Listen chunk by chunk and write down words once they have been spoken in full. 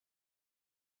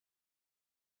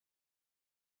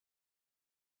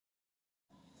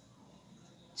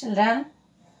Children,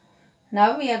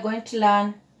 now we are going to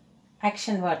learn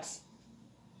action words.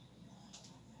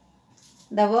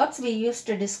 The words we use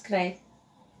to describe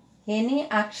any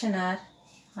action are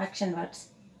action words.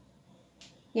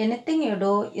 Anything you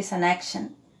do is an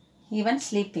action, even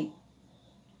sleeping.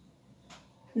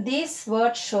 These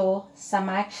words show some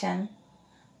action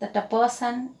that a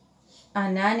person,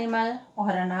 an animal, or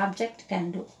an object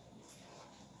can do.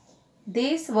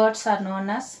 These words are known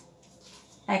as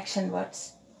action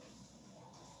words.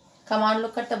 Come on,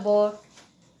 look at the board.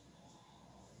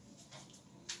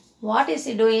 What is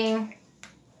he doing?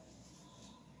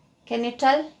 Can you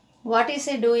tell? What is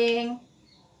he doing?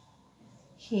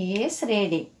 He is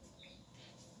reading.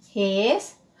 He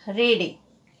is reading.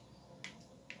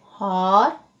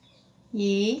 R-E-A-D,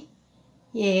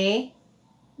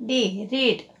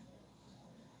 read.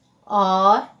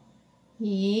 R-E-A-D,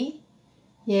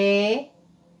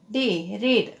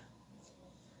 read.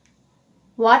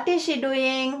 What is she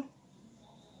doing?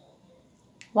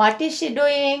 What is she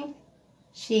doing?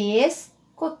 She is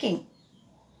cooking.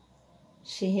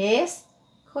 She is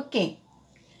cooking.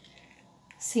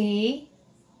 C-O-O-K,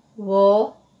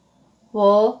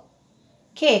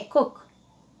 cook.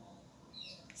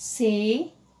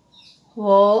 C-O-O-K,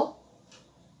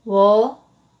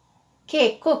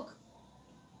 cook.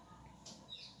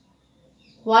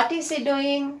 What is he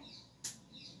doing?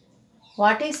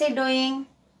 What is he doing?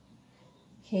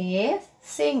 He is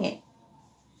singing.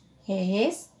 He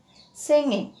is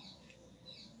singing.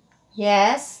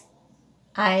 S-I-N-G,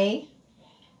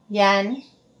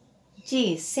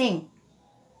 sing.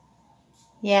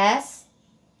 S-I-N-G,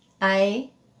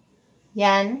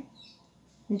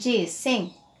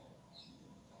 sing.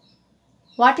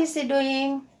 What is he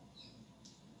doing?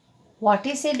 What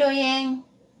is he doing?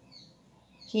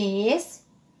 He is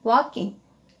walking.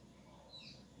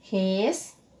 He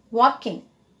is walking.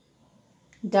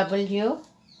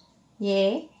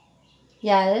 W-A-L-K,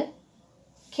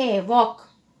 walk.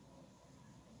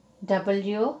 W-A-L-K,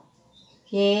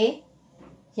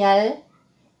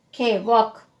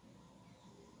 walk.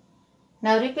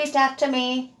 Now repeat after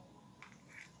me.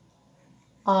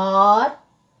 R-E-A-D,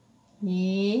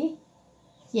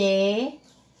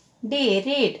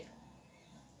 read.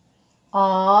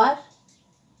 R-E-A-D,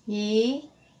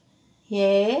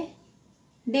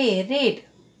 read.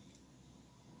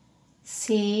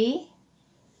 C-O-O-K,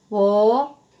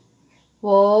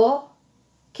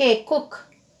 cook.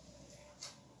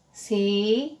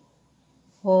 C-O-O-K,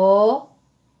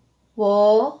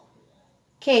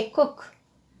 cook.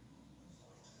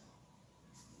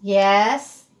 S-I-N-G,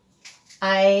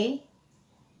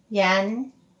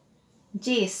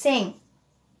 sing.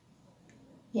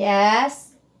 S-I-N-G,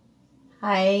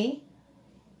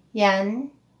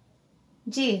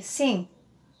 sing.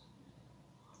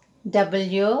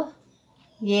 W-A-L-K,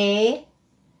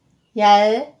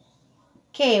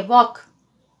 walk.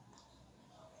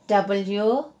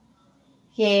 W-A-L-K,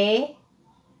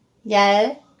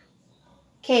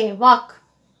 walk.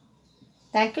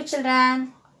 Thank you,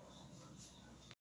 children.